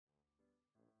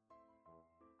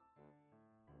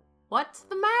What's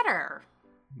the matter?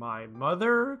 My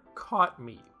mother caught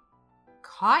me.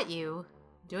 Caught you?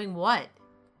 Doing what?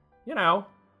 You know,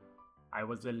 I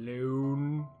was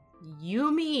alone.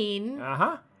 You mean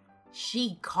Uh-huh.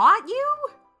 she caught you?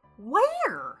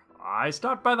 Where? I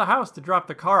stopped by the house to drop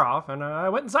the car off, and I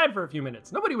went inside for a few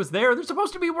minutes. Nobody was there. They're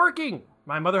supposed to be working.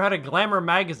 My mother had a Glamour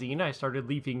magazine. I started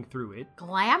leafing through it.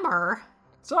 Glamour?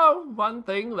 So, one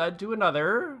thing led to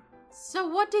another. So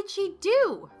what did she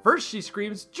do? First she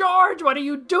screams, "George, what are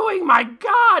you doing? My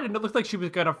God!" And it looked like she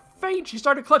was gonna faint. She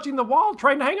started clutching the wall,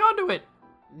 trying to hang on to it.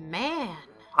 Man.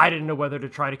 I didn't know whether to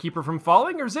try to keep her from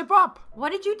falling or zip up.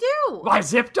 What did you do? I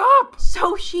zipped up.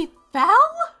 So she fell?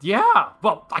 Yeah,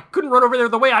 well, I couldn't run over there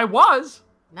the way I was.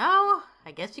 No,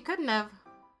 I guess you couldn't have.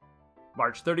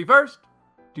 March 31st,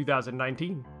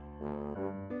 2019.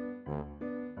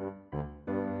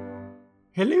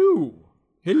 Hello.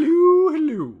 Hello,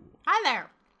 hello. Hi there.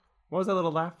 What was that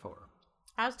little laugh for?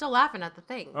 I was still laughing at the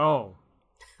thing. Oh,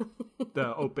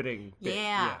 the opening bit.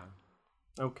 Yeah.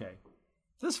 Okay.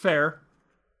 Is this fair?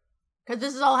 Because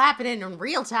this is all happening in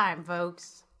real time,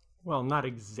 folks. Well, not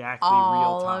exactly All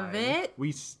real time. of it?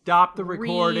 We stop the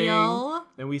recording, Real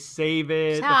then we save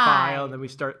it, the time. file, then we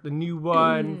start the new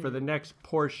one for the next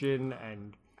portion,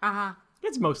 and Uh-huh.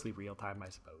 it's mostly real time, I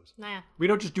suppose. Nah. We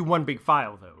don't just do one big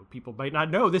file, though. People might not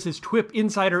know this is TWIP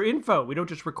Insider Info. We don't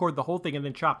just record the whole thing and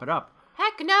then chop it up.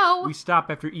 Heck no. We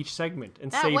stop after each segment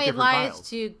and That save way different lies files.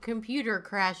 to computer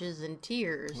crashes and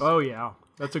tears. Oh, yeah.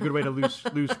 That's a good way to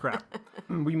lose crap.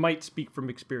 We might speak from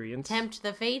experience. Tempt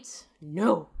the fates?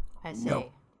 No, I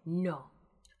say. No.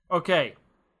 Okay.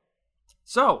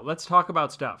 So, let's talk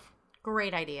about stuff.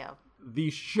 Great idea.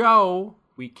 The show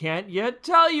we can't yet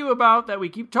tell you about, that we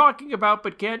keep talking about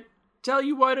but can't tell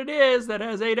you what it is, that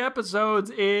has 8 episodes,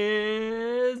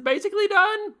 is basically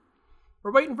done.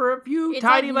 We're waiting for a few It's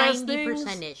tiny like last things.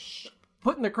 90%-ish.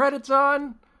 Putting the credits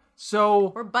on.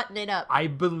 So, We're buttoning it up. I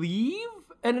believe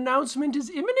an announcement is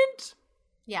imminent,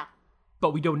 Yeah. but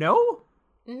we don't know.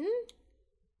 Mm-hmm.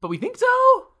 But we think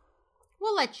so.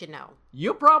 We'll let you know.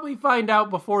 You'll probably find out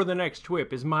before the next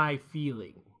TWIP, is my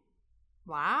feeling.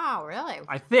 Wow, really?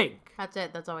 I think. That's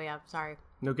it. That's all we have. Sorry.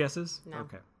 No guesses? No.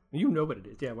 Okay. You know what it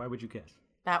is. Yeah, why would you guess?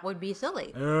 That would be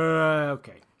silly.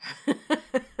 Okay.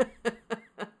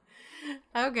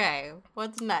 Okay,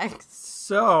 what's next?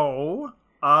 So,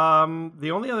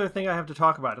 the only other thing I have to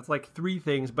talk about, it's like 3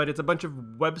 things, but it's a bunch of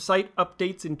website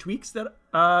updates and tweaks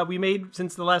that we made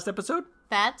since the last episode.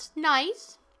 That's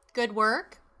nice. Good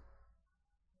work.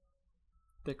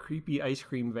 The creepy ice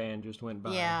cream van just went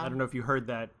by. Yeah. I don't know if you heard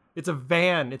that. It's a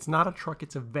van. It's not a truck.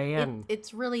 It's a van.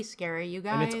 It's really scary, you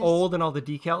guys. And it's old, and all the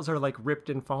decals are like ripped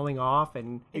and falling off,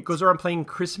 and it goes around playing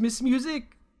Christmas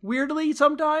music weirdly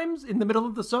sometimes in the middle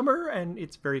of the summer, and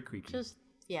it's very creepy. Just,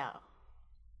 yeah.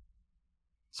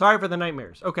 Sorry for the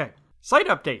nightmares. Okay. Site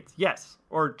updates, yes.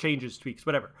 Or changes, tweaks,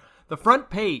 whatever. The front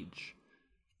page,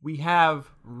 we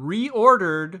have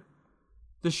reordered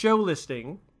the show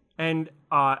listing, and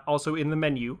also in the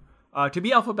menu, to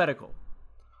be alphabetical.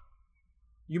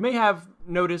 You may have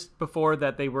noticed before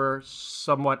that they were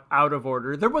somewhat out of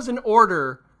order. There was an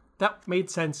order that made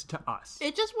sense to us,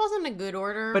 It just wasn't a good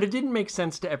order. but it didn't make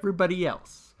sense to everybody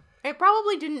else. It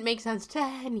probably didn't make sense to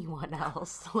anyone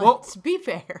else. Well, Let's be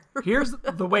fair. Here's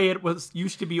the way it was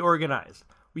used to be organized.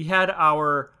 We had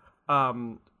our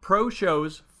pro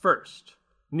shows first,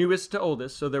 newest to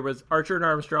oldest. So there was Archer and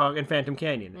Armstrong and Phantom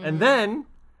Canyon. And then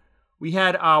we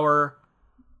had our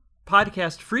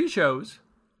podcast free shows,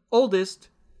 oldest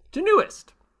to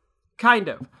newest, kind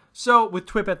of. So with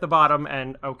TWIP at the bottom,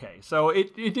 and okay, so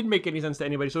it didn't make any sense to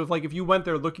anybody. So if you went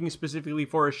there looking specifically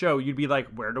for a show, you'd be like,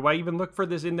 where do I even look for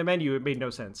this in the menu? It made no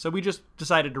sense. So we just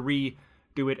decided to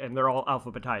redo it, and they're all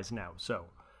alphabetized now. So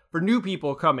for new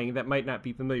people coming that might not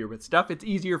be familiar with stuff, it's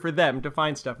easier for them to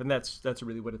find stuff, and that's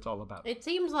really what it's all about. It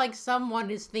seems like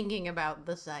someone is thinking about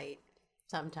the site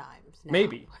sometimes now.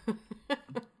 Maybe.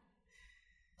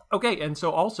 Okay, and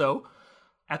so also,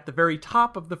 at the very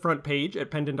top of the front page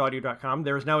at pendantaudio.com,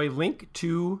 there is now a link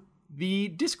to the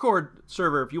Discord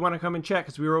server if you want to come and check,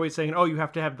 because we were always saying, oh, you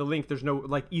have to have the link. There's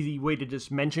no easy way to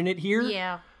just mention it here.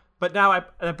 Yeah. But now I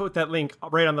put that link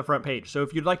right on the front page. So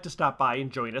if you'd like to stop by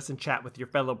and join us and chat with your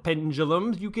fellow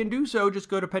pendulums, you can do so. Just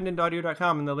go to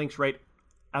pendantaudio.com and the link's right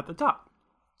at the top.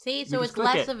 See, so just it's click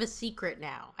less it. of a secret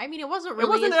now. I mean, it wasn't really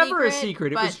wasn't ever a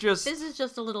secret. It was but just- this is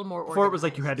just a little more organized. Before it was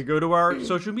like you had to go to our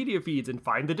social media feeds and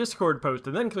find the Discord post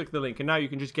and then click the link. And now you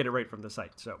can just get it right from the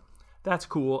site. So that's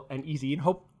cool and easy, and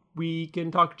hope we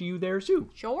can talk to you there soon.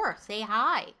 Sure, say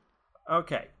hi.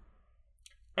 Okay.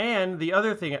 And the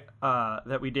other thing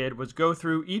that we did was go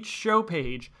through each show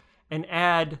page and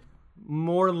add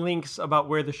more links about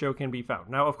where the show can be found.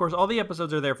 Now, of course, all the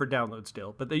episodes are there for download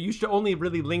still, but they used to only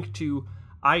really link to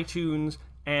iTunes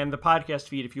and the podcast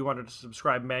feed if you wanted to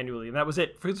subscribe manually, and that was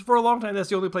it. For a long time, that's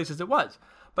the only places it was.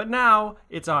 But now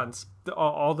it's on,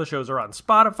 all the shows are on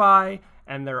Spotify,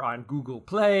 and they're on Google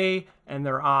Play, and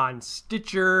they're on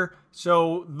Stitcher.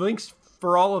 So links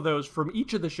for all of those from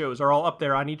each of the shows are all up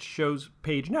there on each show's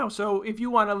page now. So if you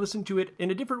want to listen to it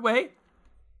in a different way,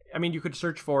 I mean, you could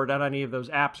search for it on any of those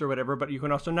apps or whatever, but you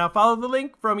can also now follow the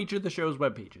link from each of the show's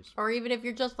web pages. Or even if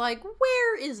you're just like,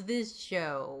 where is this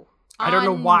show? I don't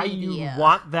know why media. you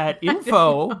want that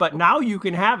info, but now you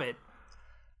can have it.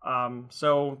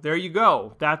 So there you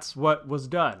go. That's what was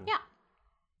done.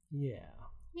 Yeah.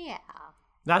 Yeah.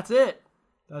 That's it.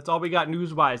 That's all we got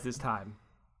news-wise this time.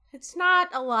 It's not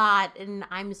a lot, and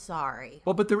I'm sorry.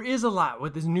 Well, but there is a lot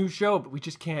with this new show, but we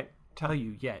just can't tell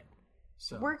you yet.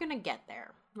 So We're going to get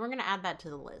there. We're going to add that to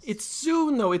the list. It's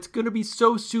soon, though. It's going to be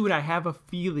so soon. I have a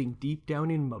feeling deep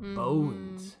down in my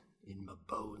bones. In my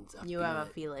bones. You have a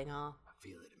feeling, huh? I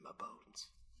feel it in my bones.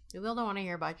 People don't want to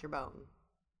hear about your bone.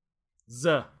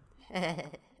 Zuh.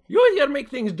 You always got to make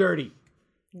things dirty.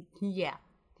 Yeah.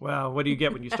 Well, what do you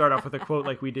get when you start off with a quote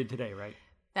like we did today, right?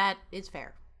 That is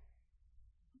fair.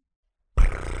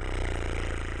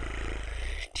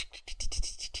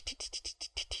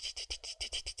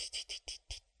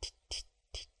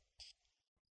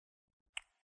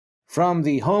 From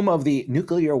the home of the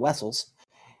nuclear Wessels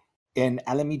in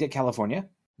Alameda, California,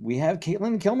 we have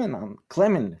Caitlin Kilman.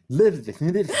 Clement live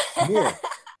here.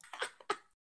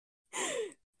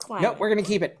 No, we're gonna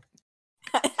keep it.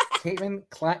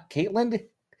 Caitlin.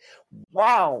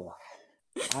 Wow,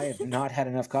 I have not had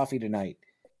enough coffee tonight.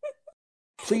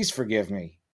 Please forgive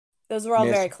me. Those were all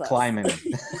Miss very close. Kleiman.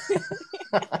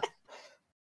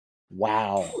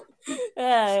 Wow.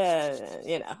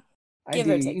 You know. I Give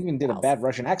or take even did a else. bad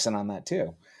Russian accent on that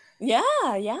too. Yeah.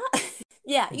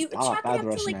 Yeah, you chalk it bad up to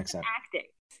Russian like accent. acting.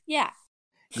 Yeah.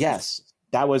 Yes,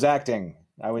 that was acting.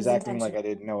 I was It was acting like I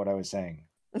didn't know what I was saying.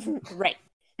 Right.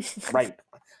 Right.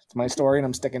 It's my story and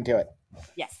I'm sticking to it.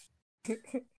 Yes.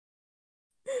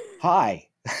 Hi,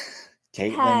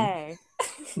 Caitlin. Hi.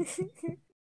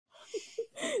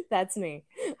 That's me.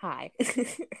 Hi.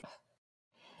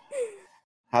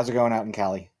 How's it going out in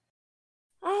Cali?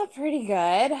 Pretty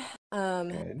good.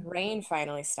 Good. Rain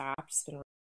finally stopped. It's been,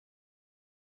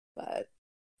 but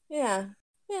yeah,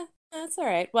 that's all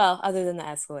right. Well, other than the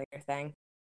escalator thing.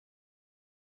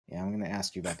 Yeah, I'm going to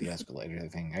ask you about the escalator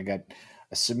thing. I got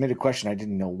a submitted question I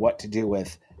didn't know what to do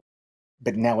with,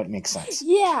 but now it makes sense.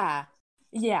 Yeah.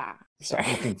 So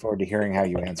I'm looking forward to hearing how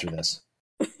you answer this.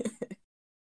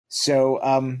 So,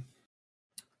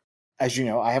 as you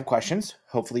know, I have questions.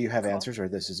 Hopefully you have Cool. answers, or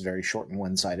this is very short and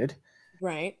one-sided.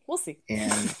 Right. We'll see.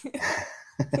 And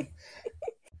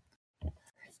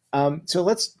so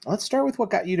let's start with what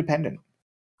got you to Pendant.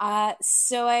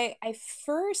 So I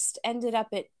first ended up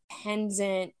at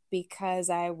Pendant because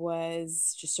I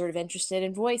was just sort of interested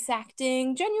in voice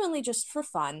acting, genuinely just for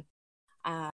fun.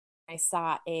 I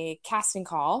saw a casting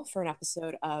call for an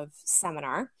episode of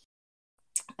Seminar.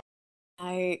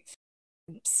 I'm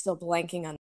still blanking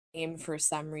on the name for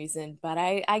some reason, but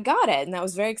I got it, and that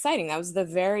was very exciting. That was the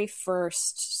very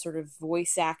first sort of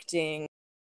voice acting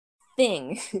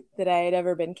thing that I had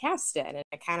ever been cast in, and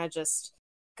I kind of just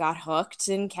got hooked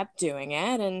and kept doing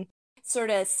it, and sort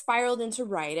of spiraled into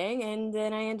writing, and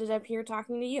then I ended up here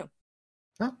talking to you.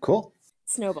 Oh, cool.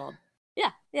 Snowballed.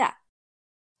 Yeah.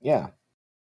 Yeah.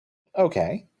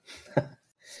 Okay.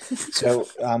 So,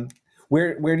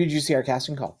 where did you see our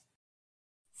casting call?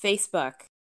 Facebook.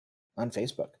 On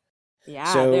Facebook. Yeah.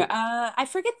 So- I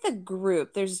forget the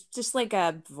group. There's just like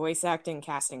a voice acting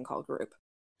casting call group.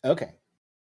 Okay.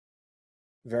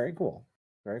 Very cool.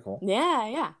 Very cool.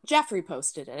 Yeah. Jeffrey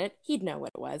posted in it. He'd know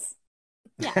what it was.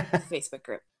 Yeah, Facebook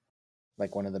group.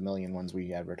 Like one of the million ones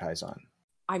we advertise on.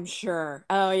 I'm sure.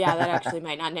 Oh, yeah, that actually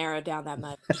might not narrow it down that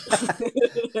much.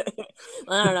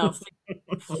 I don't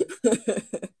know.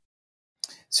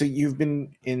 So you've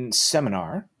been in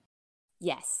Seminar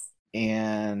Yes.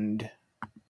 and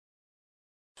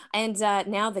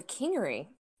Now the Kingery,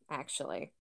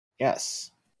 actually.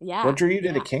 yes. Yeah. What drew you to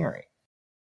yeah. the Kingery?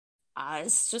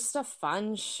 It's just a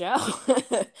fun show.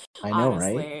 I know,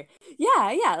 honestly. right?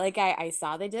 Yeah. Like I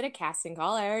saw they did a casting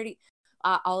call.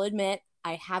 I'll admit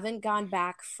I haven't gone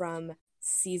back from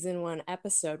season 1,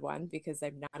 episode 1 because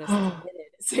I'm not as committed.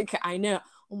 It's like I know.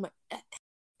 Oh my!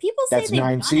 People say That's they've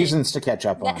 9 done seasons to catch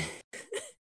up on.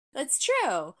 That's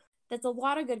true. That's a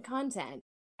lot of good content.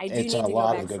 I do It's need a to go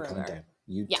lot back of good further. content.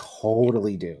 You Yeah.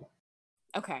 totally do.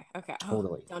 Okay. Oh,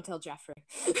 Totally. don't tell Jeffrey.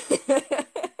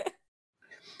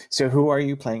 So who are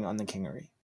you playing on the Kingery?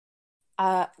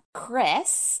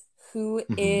 Chris, who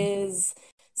is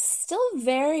still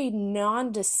very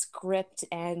nondescript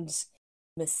and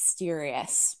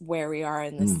mysterious where we are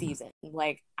in the season.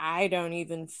 Like, I don't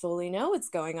even fully know what's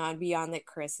going on beyond that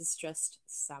Chris is just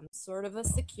some sort of a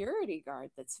security guard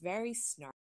that's very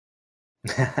snarky.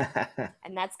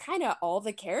 And that's kind of all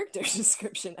the character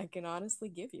description I can honestly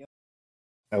give you.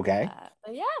 Okay.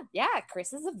 But yeah,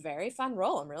 Chris is a very fun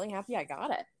role. I'm really happy I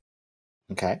got it.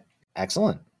 Okay.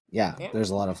 Excellent. Yeah, Yeah. there's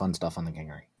a lot of fun stuff on the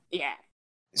Kingery. Yeah.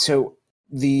 So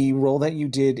the role that you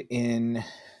did in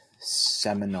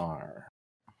Seminar,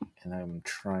 and I'm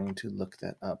trying to look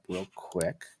that up real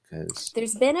quick because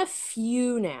There's been a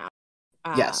few now.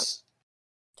 yes.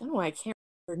 Don't know why I can't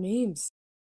remember names.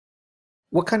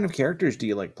 What kind of characters do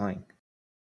you like playing?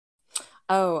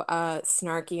 Oh,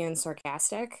 snarky and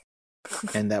sarcastic.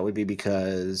 And that would be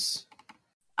because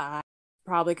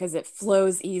Probably because it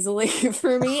flows easily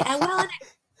for me.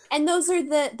 And those are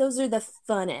the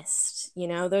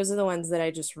funnest, those are the ones that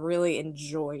I just really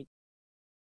enjoyed.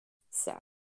 So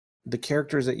the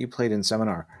characters that you played in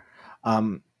Seminar,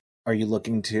 are you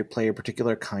looking to play a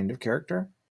particular kind of character?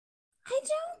 I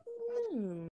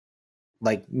don't.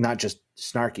 Like not just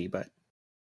snarky, but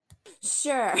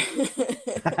Sure.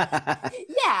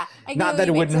 Yeah. Not that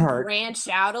it wouldn't hurt. Branch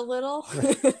out a little.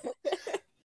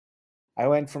 I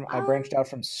branched out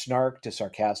from snark to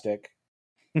sarcastic.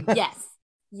 Yes.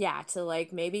 Yeah, to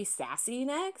like maybe sassy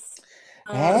next.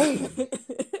 Hey.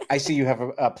 I see you have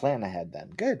a plan ahead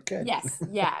then. Good. Yes.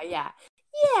 Yeah. I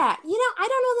don't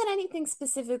know that anything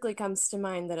specifically comes to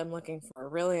mind that I'm looking for.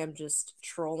 Really, I'm just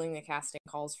trolling the casting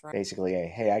calls for Basically,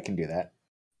 hey, I can do that.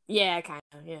 Yeah, kind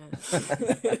of, yeah.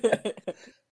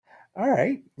 All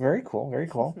right. Very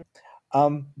cool.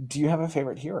 Do you have a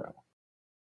favorite hero?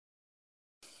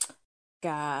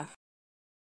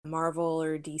 Marvel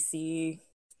or DC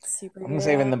superhero? I'm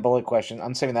saving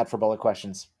that for bullet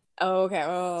questions. Oh, okay.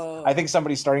 Oh. I think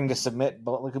somebody's starting to submit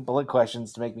bullet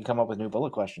questions to make me come up with new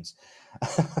bullet questions.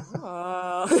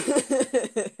 Oh.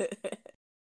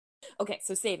 Okay,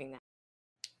 so saving that.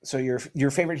 So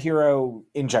your favorite hero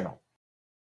in general?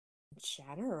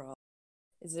 General.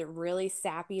 Is it really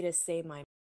sappy to say my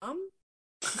mom?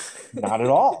 Not at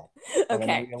all.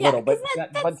 Okay. A little,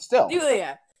 but still.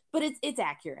 Yeah. But it's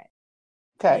accurate.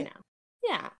 Okay.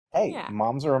 Yeah. Hey, yeah.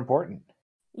 Moms are important.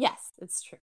 Yes, it's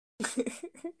true.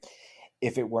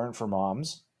 If it weren't for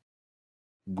moms,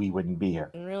 we wouldn't be here.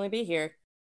 Wouldn't really be here.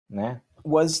 Nah.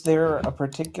 Was there a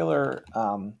particular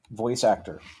voice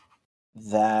actor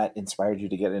that inspired you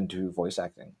to get into voice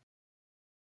acting?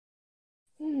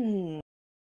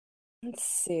 Let's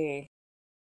see.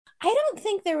 I don't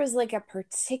think there was like a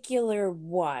particular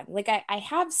one. Like I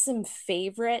have some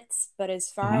favorites, but as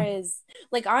far as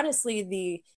like honestly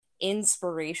the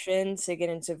inspiration to get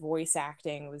into voice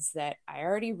acting was that I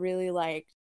already really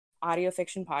liked audio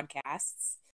fiction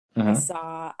podcasts. I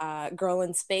saw Girl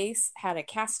in Space had a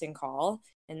casting call,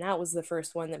 and that was the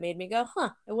first one that made me go,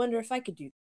 I wonder if I could do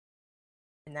that.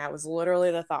 And that was literally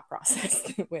the thought process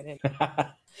that went in.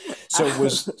 So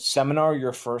was Seminar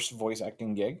your first voice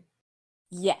acting gig?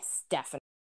 Yes, definitely.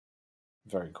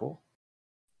 Very cool.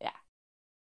 Yeah.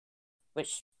 But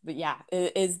yeah,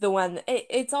 is the one.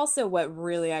 It's also what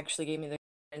really actually gave me the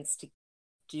confidence to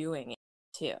doing it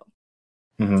too.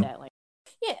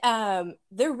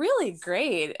 They're really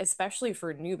great, especially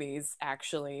for newbies,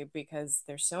 actually, because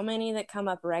there's so many that come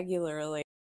up regularly,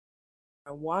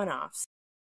 one-offs.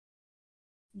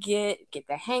 Get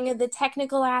the hang of the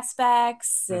technical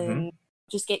aspects and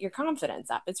just get your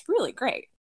confidence up. It's really great.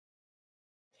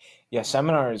 Yeah,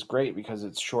 Seminar is great because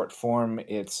it's short form.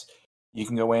 You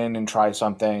can go in and try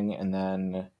something and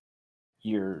then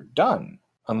you're done,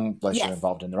 unless you're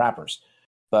involved in the rappers.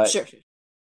 But sure.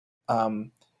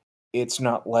 It's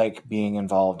not like being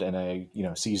involved in a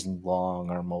season long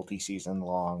or multi-season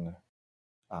long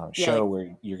show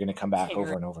where you're going to come back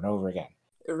over and over and over again.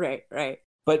 Right.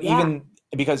 But even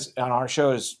because on our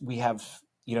shows we have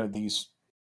these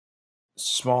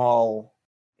small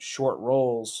short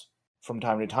roles from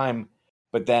time to time,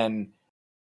 but then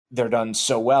they're done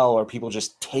so well, or people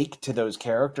just take to those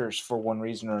characters for one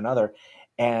reason or another,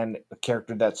 and a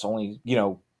character that's only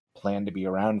planned to be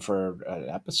around for an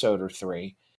episode or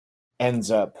 3 ends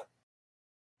up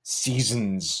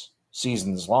seasons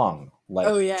long.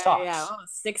 Like Socks. Yeah.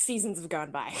 6 seasons have gone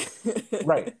by.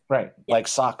 right. Yeah. Like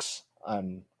Socks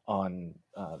on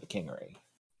the Kingery.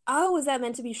 Oh, was that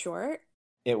meant to be short?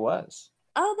 It was.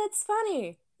 Oh, that's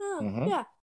funny. Oh, yeah.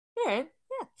 All right.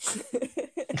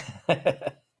 Yeah.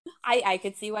 I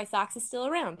could see why Socks is still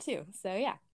around too. So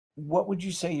yeah. What would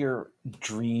you say your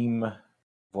dream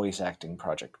voice acting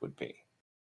project would be?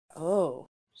 Oh.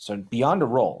 So beyond a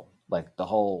role, like the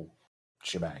whole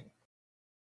shebang.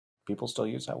 People still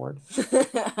use that word?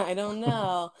 I don't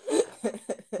know.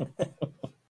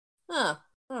 Huh.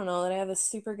 I don't know that I have a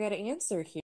super good answer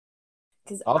here.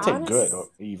 Because I'll take good, or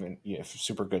even if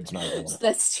super good's not good.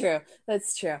 That's true.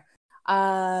 That's true.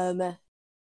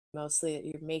 Mostly that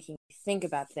you're making me think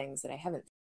about things that I haven't.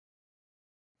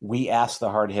 We ask the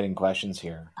hard-hitting questions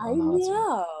here. I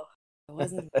know. I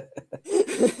wasn't.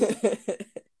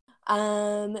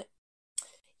 I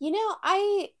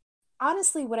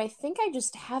honestly, what I think I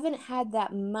just haven't had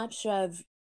that much of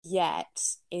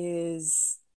yet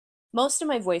is most of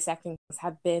my voice acting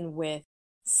have been with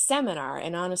Seminar,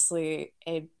 and honestly,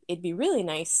 it'd be really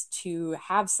nice to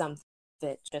have something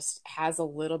that just has a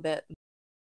little bit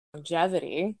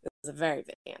longevity. It was a very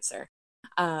good answer.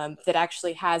 That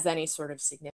actually has any sort of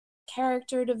significant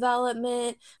character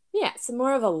development. Yeah, it's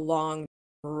more of a long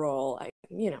role.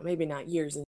 Maybe not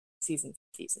years and seasons.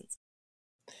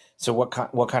 So what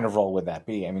kind of role would that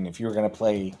be? I mean, if you were going to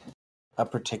play a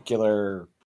particular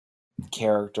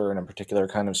character in a particular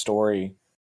kind of story,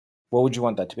 what would you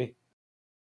want that to be?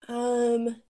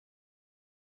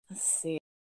 Let's see.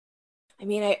 I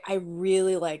mean, I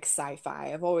really like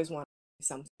sci-fi. I've always wanted to do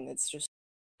something that's just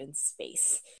in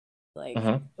space, like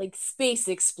space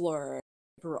explorer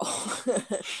role.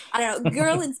 I don't know.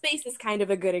 Girl in Space is kind of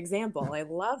a good example. I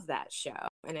love that show,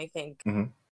 and I think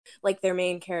like their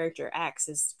main character X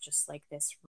is just like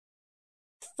this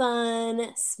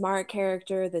fun, smart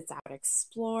character that's out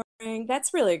exploring.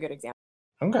 That's really a good example.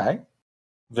 Okay,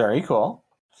 very cool.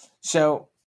 So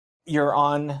you're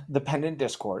on the Pendant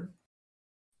Discord.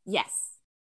 Yes.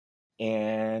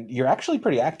 And you're actually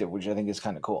pretty active, which I think is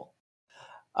kind of cool.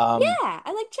 Yeah,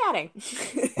 I like chatting.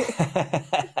 Yeah.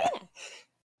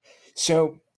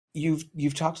 So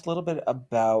you've talked a little bit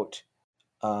about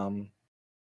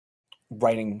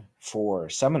writing for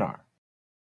Seminar.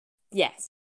 Yes.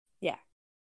 Yeah.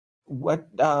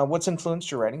 What's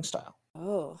influenced your writing style?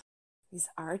 Oh, these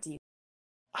are deep.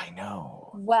 I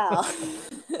know. Well,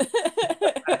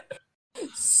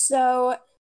 so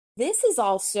this is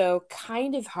also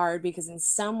kind of hard because in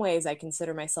some ways I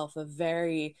consider myself a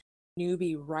very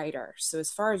newbie writer. So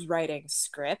as far as writing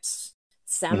scripts,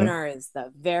 Seminar is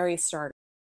the very start.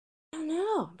 I don't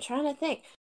know. I'm trying to think.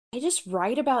 I just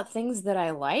write about things that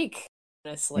I like,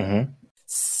 honestly.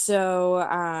 So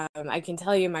I can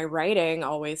tell you my writing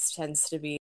always tends to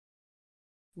be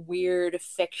weird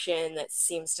fiction that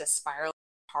seems to spiral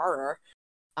horror.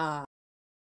 I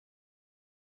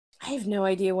have no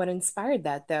idea what inspired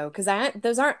that though, because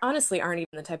those aren't even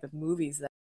the type of movies that.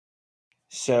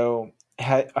 So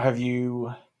have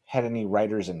you had any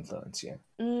writers influence you?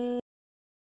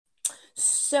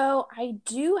 So I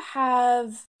do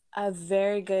have a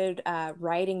very good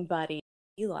writing buddy,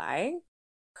 Eli,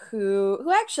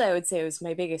 who actually I would say was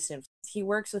my biggest influence. He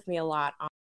works with me a lot on.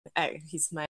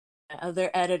 He's my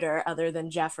other editor, other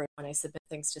than Jeffrey. When I submit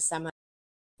things to Seminar,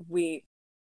 we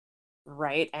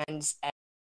write and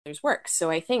there's work.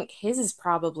 So I think his is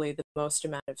probably the most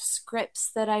amount of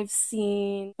scripts that I've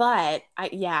seen. But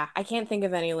I can't think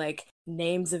of any like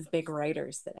names of big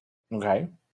writers that. Okay.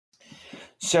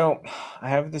 So I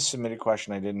have this submitted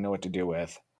question I didn't know what to do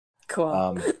with. Cool.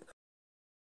 And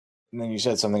then you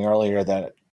said something earlier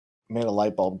that made a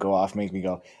light bulb go off, make me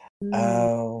go,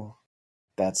 oh,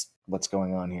 that's what's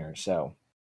going on here. So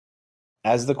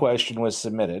as the question was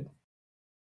submitted,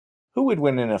 who would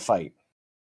win in a fight?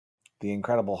 The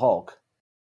Incredible Hulk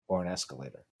or an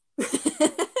escalator?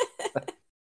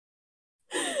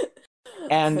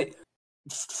 And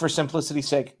for simplicity's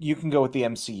sake, you can go with the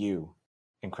MCU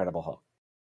Incredible Hulk.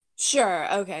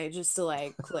 Sure. Okay. Just to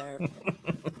like clarify.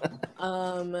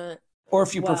 Or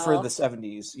if you prefer the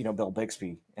 70s, Bill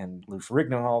Bixby and Lou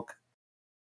Ferrigno Hulk.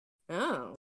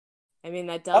 Oh. I mean,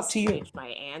 that does change my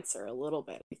answer a little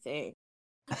bit, I think.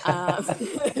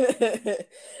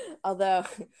 Although,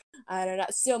 I don't know.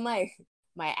 So my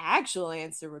actual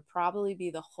answer would probably be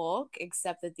the Hulk,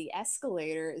 except that the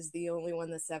escalator is the only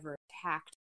one that's ever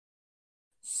attacked.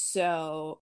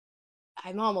 So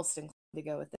I'm almost inclined to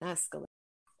go with an escalator.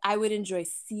 I would enjoy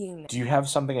seeing that. Do you have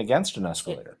something against an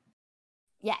escalator?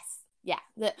 Yes. Yeah.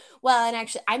 And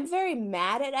actually, I'm very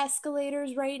mad at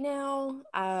escalators right now.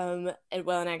 And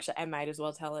actually, I might as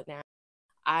well tell it now.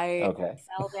 I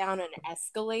fell down an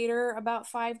escalator about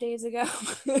 5 days ago.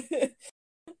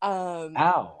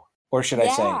 Ow. Or should I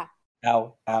say, ow,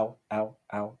 ow, ow,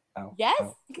 ow, ow. Yes,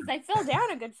 because I fell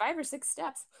down a good 5 or 6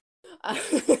 steps.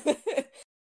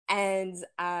 And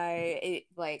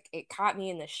it caught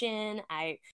me in the shin.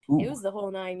 It was the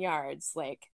whole 9 yards.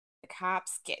 Like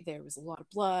there was a lot of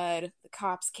blood. The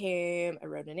cops came. I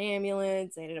rode an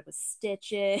ambulance. I ended up with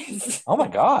stitches. Oh my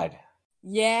God.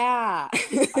 Yeah.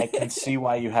 I can see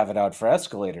why you have it out for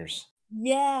escalators.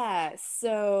 Yeah.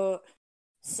 So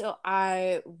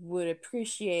I would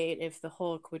appreciate if the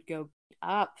Hulk would go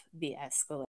up the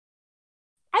escalator.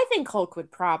 I think Hulk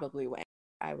would probably win.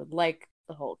 I would like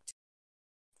the Hulk to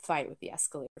fight with the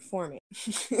escalator for me.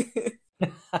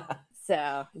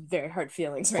 So, very hard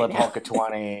feelings right Flip now. Hulk at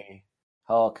 20.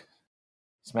 Hulk.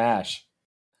 Smash.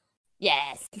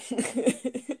 Yes.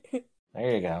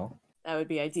 There you go. That would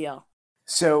be ideal.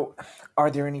 So, are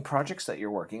there any projects that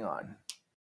you're working on?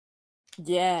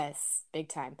 Yes, big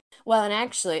time. Well, and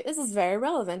actually, this is very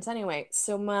relevant anyway.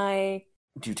 So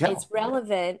Do tell. it's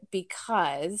relevant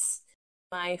because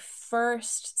my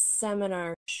first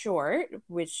seminar short,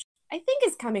 which I think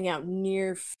is coming out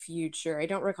near future, I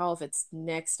don't recall if it's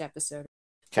next episode,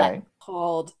 Okay. but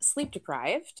called Sleep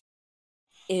Deprived,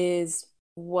 is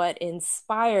what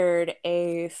inspired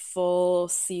a full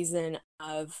season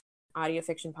of audio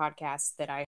fiction podcasts that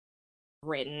I've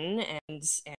written and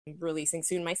am releasing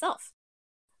soon myself.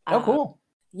 Oh, cool.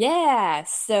 Yeah,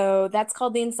 so that's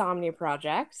called the Insomnia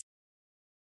Project.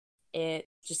 It,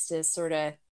 just to sort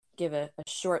of give a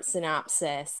short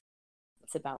synopsis,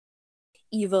 it's about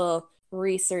evil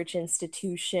research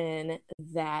institution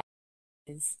that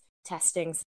is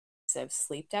testing of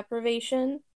sleep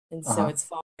deprivation, and so it's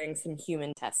following some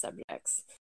human test subjects.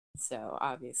 So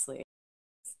obviously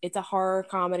it's a horror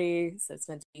comedy, so it's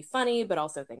meant to be funny but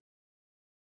also think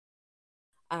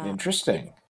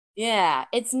Interesting. yeah,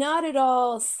 it's not at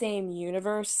all same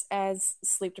universe as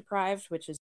Sleep Deprived, which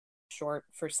is short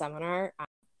for seminar,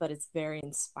 but it's very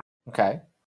inspiring. Okay.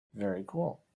 Very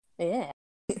cool. Yeah.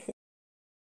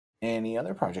 Any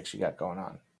other projects you got going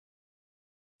on?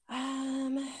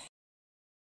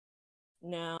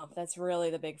 No, that's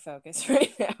really the big focus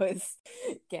right now, is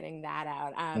getting that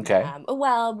out. Okay.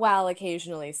 Well, while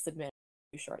occasionally submitting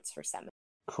shorts for seminar.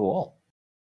 Cool.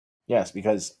 Yes,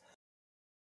 because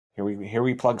here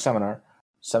we plug seminar.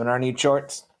 Seminar needs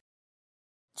shorts.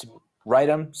 Write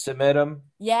them, submit them,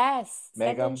 Yes.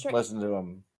 make them, short- listen to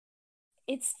them.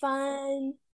 It's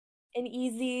fun and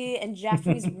easy, and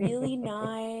Jeffrey's really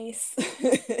nice.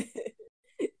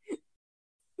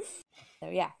 So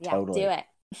yeah, Totally. do it.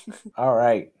 All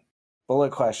right.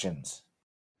 Bullet questions.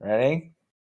 Ready?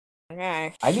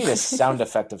 Okay. I need a sound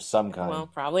effect of some kind. Well,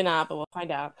 probably not, but we'll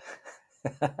find out.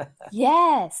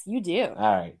 Yes, you do.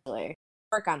 All right. Actually.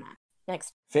 Work on that.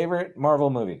 Next. Favorite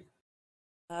Marvel movie?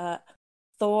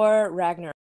 Thor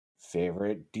Ragnarok.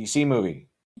 Favorite DC movie?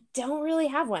 Don't really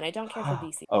have one. I don't care for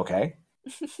DC. Okay.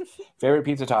 Favorite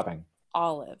pizza topping?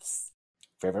 Olives.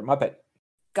 Favorite Muppet?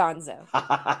 Gonzo.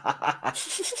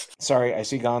 Sorry, I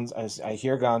see I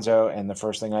hear Gonzo, and the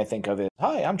first thing I think of is,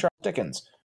 "Hi, I'm Charles Dickens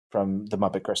from The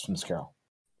Muppet Christmas Carol."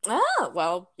 Oh,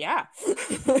 well, yeah.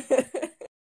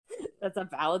 That's a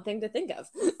valid thing to think of.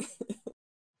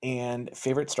 And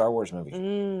favorite Star Wars movie?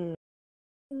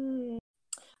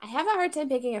 I have a hard time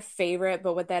picking a favorite,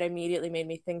 but what that immediately made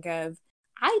me think of,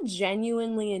 I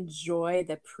genuinely enjoy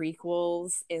the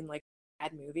prequels in like a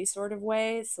bad movie sort of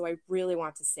way, so I really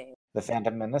want to say The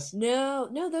Phantom Menace? no,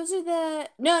 those are the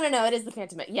no, it is the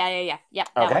Phantom Menace. Yeah. Yep.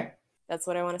 Okay. That's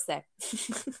what I want to say.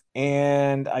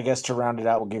 And I guess to round it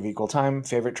out, we'll give equal time.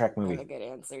 Favorite Trek I have movie? a good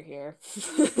answer here.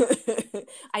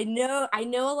 I know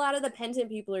a lot of the Pentant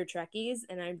people are Trekkies,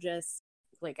 and I'm just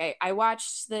like I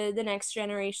watched the Next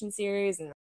Generation series,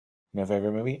 and No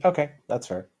favorite movie? Okay, that's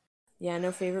fair. yeah,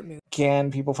 no favorite movie.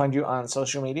 Can people find you on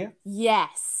social media?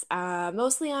 Yes,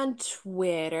 mostly on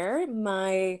Twitter.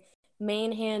 My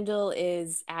main handle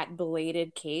is at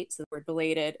Belated Kate, so the word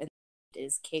belated and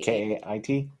is Kate.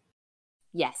 Kait?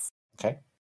 Yes. Okay.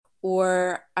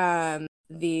 Or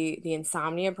the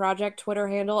Insomnia Project Twitter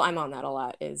handle, I'm on that a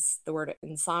lot, is the word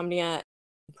Insomnia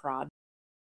Prod.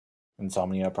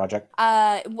 Insomnia Project?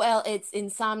 Well, it's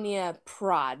Insomnia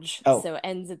Proj, so it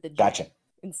ends at the J Gotcha.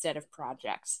 instead of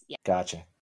project. Yeah. Gotcha.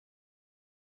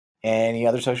 Any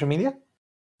other social media?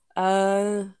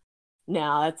 No,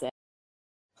 that's it.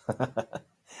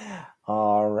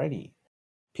 Alrighty.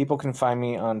 People can find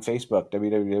me on Facebook,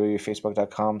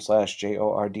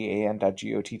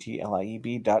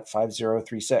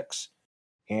 www.facebook.com/jordan.gottlib.5036,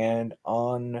 and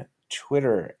on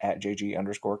Twitter at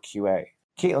JG_QA.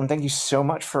 Caitlin, thank you so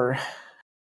much for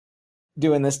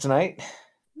doing this tonight.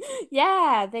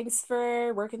 Yeah, thanks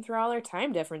for working through all our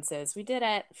time differences. We did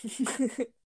it.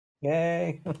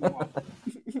 Yay.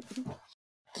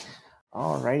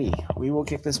 Alrighty, we will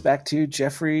kick this back to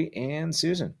Jeffrey and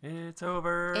Susan. It's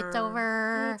over. It's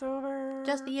over. It's over.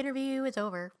 Just the interview is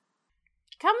over.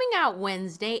 Coming out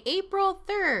Wednesday, April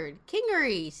 3rd,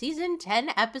 Kingery, Season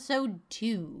 10, Episode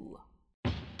 2.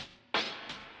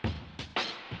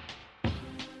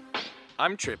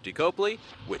 I'm Tripty Copley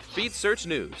with Feed Search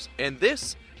News, and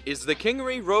this is the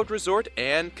Kingery Road Resort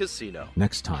and Casino.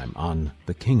 Next time on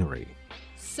The Kingery.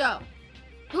 So,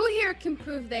 who here can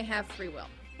prove they have free will?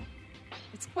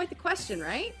 It's quite the question,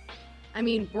 right? I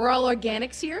mean, we're all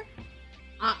organics here.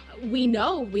 We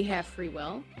know we have free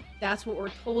will. That's what we're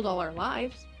told all our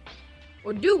lives.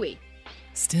 Or do we?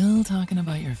 Still talking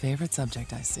about your favorite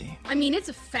subject, I see. I mean, it's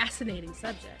a fascinating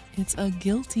subject. It's a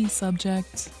guilty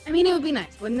subject. I mean, it would be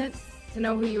nice, wouldn't it? To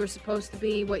know who you were supposed to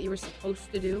be, what you were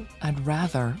supposed to do. I'd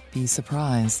rather be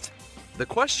surprised. The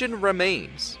question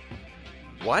remains,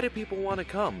 why do people want to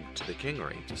come to the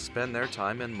Kingery to spend their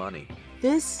time and money?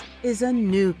 This is a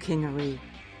new Kingery,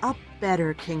 a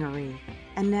better Kingery,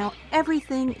 and now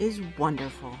everything is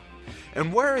wonderful.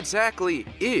 And where exactly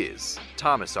is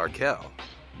Thomas Arkell?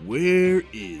 Where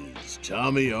is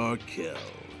Tommy Arkell?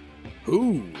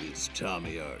 Who is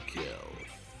Tommy Arkell?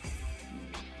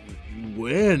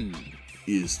 When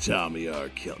is Tommy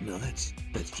Arkell? No, that's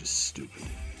just stupid.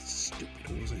 It's stupid.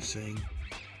 What was I saying?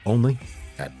 Only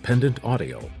at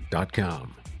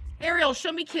pendantaudio.com. Ariel,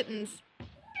 show me kittens.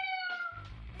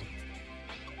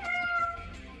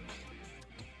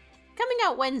 Coming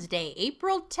out Wednesday,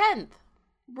 April 10th,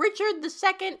 Richard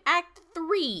II, Act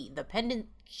 3, The Pendant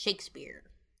Shakespeare.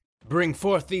 Bring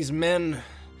forth these men,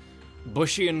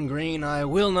 bushy and green. I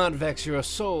will not vex your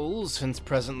souls, since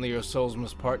presently your souls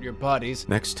must part your bodies.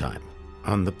 Next time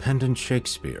on The Pendant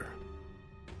Shakespeare.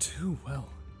 Too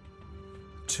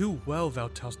well thou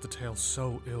tell'st the tale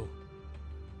so ill.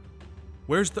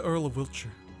 Where's the Earl of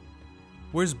Wiltshire?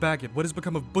 Where's Bagot? What has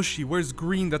become of Bushy? Where's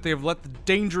Green, that they have let the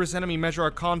dangerous enemy measure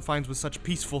our confines with such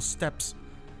peaceful steps?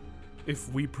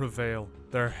 If we prevail,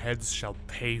 their heads shall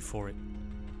pay for it.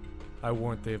 I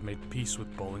warrant they have made peace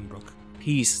with Bolingbroke.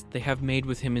 Peace they have made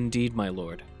with him indeed, my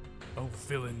lord. Oh,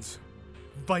 villains.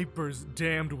 Vipers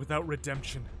damned without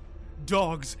redemption.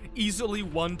 Dogs easily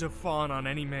won to fawn on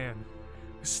any man.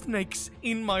 Snakes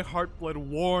in my heart blood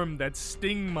warm that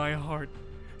sting my heart.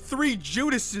 3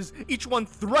 Judases, each one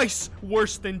thrice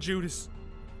worse than Judas.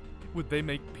 Would they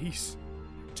make peace?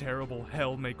 Terrible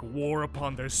hell make war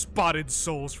upon their spotted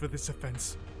souls for this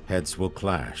offense. Heads will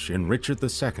clash in Richard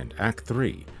II, Act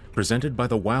 3, presented by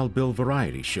the Wild Bill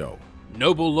Variety Show.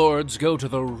 Noble lords, go to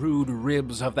the rude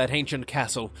ribs of that ancient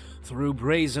castle. Through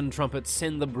brazen trumpets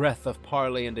send the breath of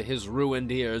parley into his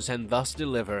ruined ears, and thus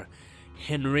deliver.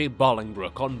 Henry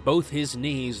Bolingbroke on both his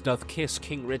knees doth kiss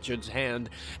King Richard's hand,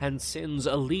 and sends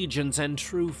allegiance and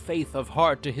true faith of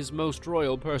heart to his most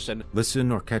royal person.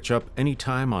 Listen or catch up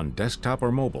anytime on desktop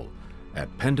or mobile at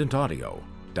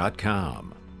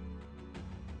pendantaudio.com.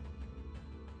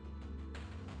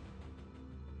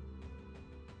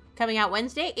 Coming out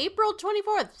Wednesday, April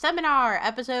 24th, Seminar,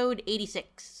 Episode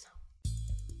 86.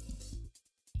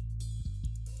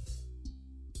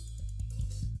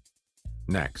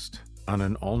 Next, on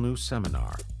an all-new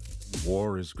Seminar,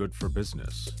 war is good for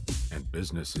business, and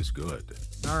business is good.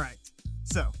 All right,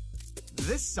 so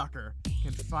this sucker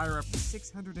can fire up to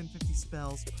 650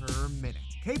 spells per minute,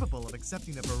 capable of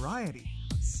accepting a variety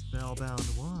of spellbound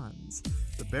wands.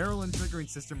 The barrel and triggering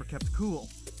system are kept cool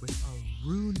with a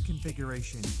rune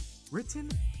configuration written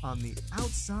on the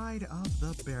outside of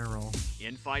the barrel.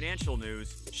 In financial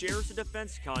news, shares of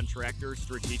defense contractor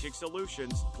Strategic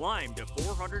Solutions climbed to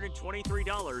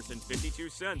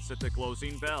 $423.52 at the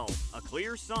closing bell, a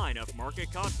clear sign of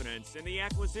market confidence in the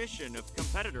acquisition of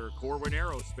competitor Corwin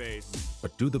Aerospace.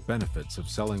 But do the benefits of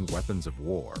selling weapons of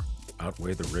war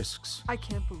outweigh the risks? I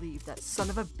can't believe that son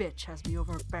of a bitch has me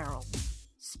over a barrel,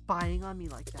 spying on me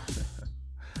like that.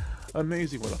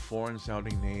 Amazing what a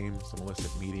foreign-sounding name, some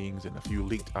illicit meetings, and a few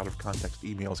leaked out-of-context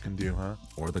emails can do, huh?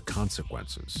 Or the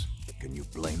consequences. Can you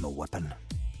blame a weapon?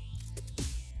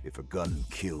 If a gun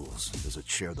kills, does it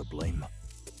share the blame?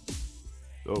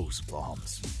 Those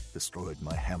bombs destroyed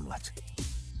my hamlet,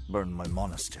 burned my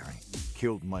monastery,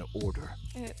 killed my order.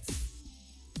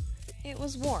 It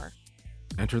was war.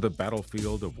 Enter the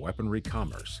battlefield of weaponry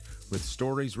commerce with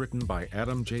stories written by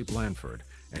Adam J. Blanford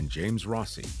and James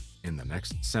Rossi in the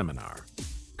next Seminar,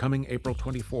 coming April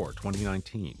 24,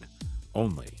 2019,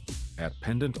 only at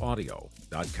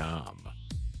pendantaudio.com.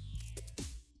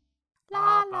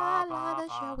 La la la, the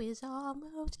show is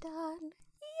almost done.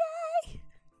 Yay!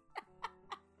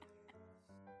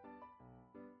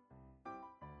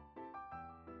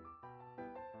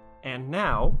 And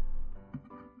now,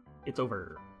 it's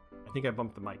over. I think I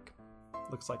bumped the mic.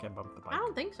 Looks like I bumped the mic. I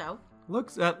don't think so.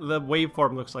 Looks at the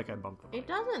waveform looks like I bumped the mic. It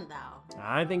doesn't, though.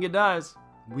 I think it does.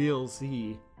 We'll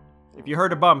see. If you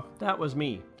heard a bump, that was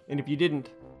me. And if you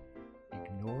didn't,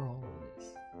 ignore all of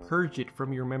this. Purge it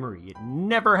from your memory. It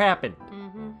never happened.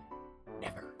 Mm-hmm.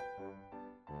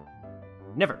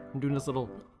 Never. I'm doing this little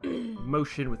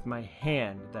motion with my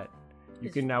hand that you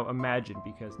can now imagine,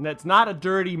 because that's not a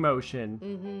dirty motion.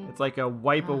 Mm-hmm. It's like a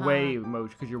wipe away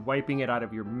motion, because you're wiping it out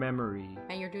of your memory.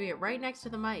 And you're doing it right next to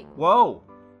the mic. Whoa.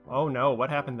 Oh no, what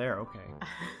happened there? Okay.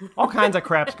 All kinds of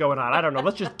crap's going on. I don't know.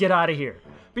 Let's just get out of here.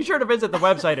 Be sure to visit the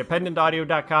website at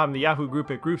pendantaudio.com, the Yahoo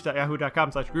group at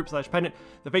groups.yahoo.com/group/pendant,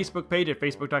 the Facebook page at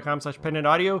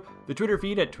facebook.com/pendantaudio, the Twitter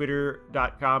feed at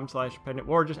twitter.com/pendant,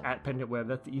 or just at pendantweb.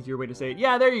 That's the easier way to say it.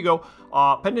 Yeah, there you go.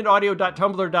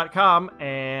 Pendantaudio.tumblr.com,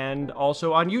 and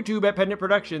also on YouTube at Pendant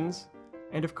Productions.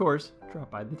 And of course,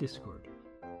 drop by the Discord.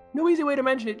 No easy way to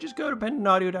mention it. Just go to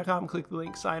pendantaudio.com, click the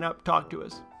link, sign up, talk to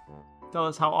us. Tell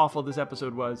us how awful this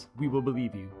episode was. We will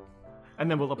believe you.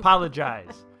 And then we'll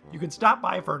apologize. You can stop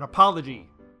by for an apology.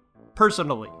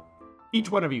 Personally. Each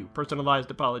one of you,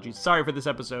 personalized apologies. Sorry for this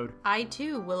episode. I,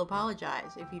 too, will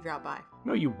apologize if you drop by.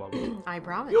 No, you won't. I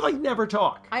promise. You, never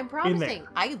talk. I'm promising.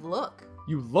 I look.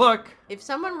 You look? If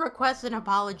someone requests an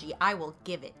apology, I will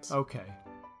give it. Okay.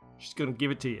 She's gonna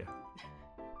give it to you.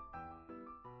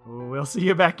 We'll see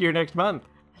you back here next month.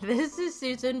 This is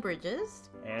Susan Bridges.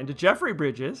 And Jeffrey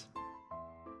Bridges.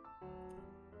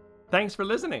 Thanks for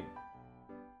listening.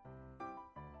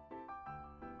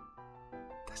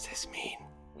 Does this mean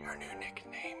your new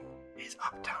nickname is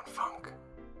Uptown Funk?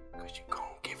 Because you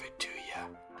gon' give it to ya?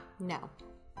 No.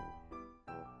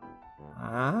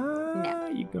 No.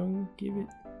 You gon' give it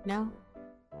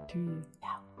to you? No.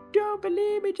 Don't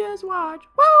believe me, just watch.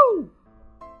 Woo!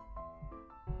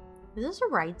 Is this a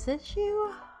rights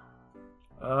issue?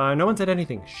 No one said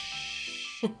anything.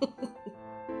 Shh.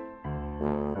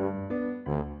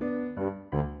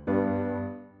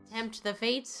 Tempt the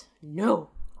fates? No.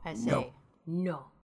 I say no.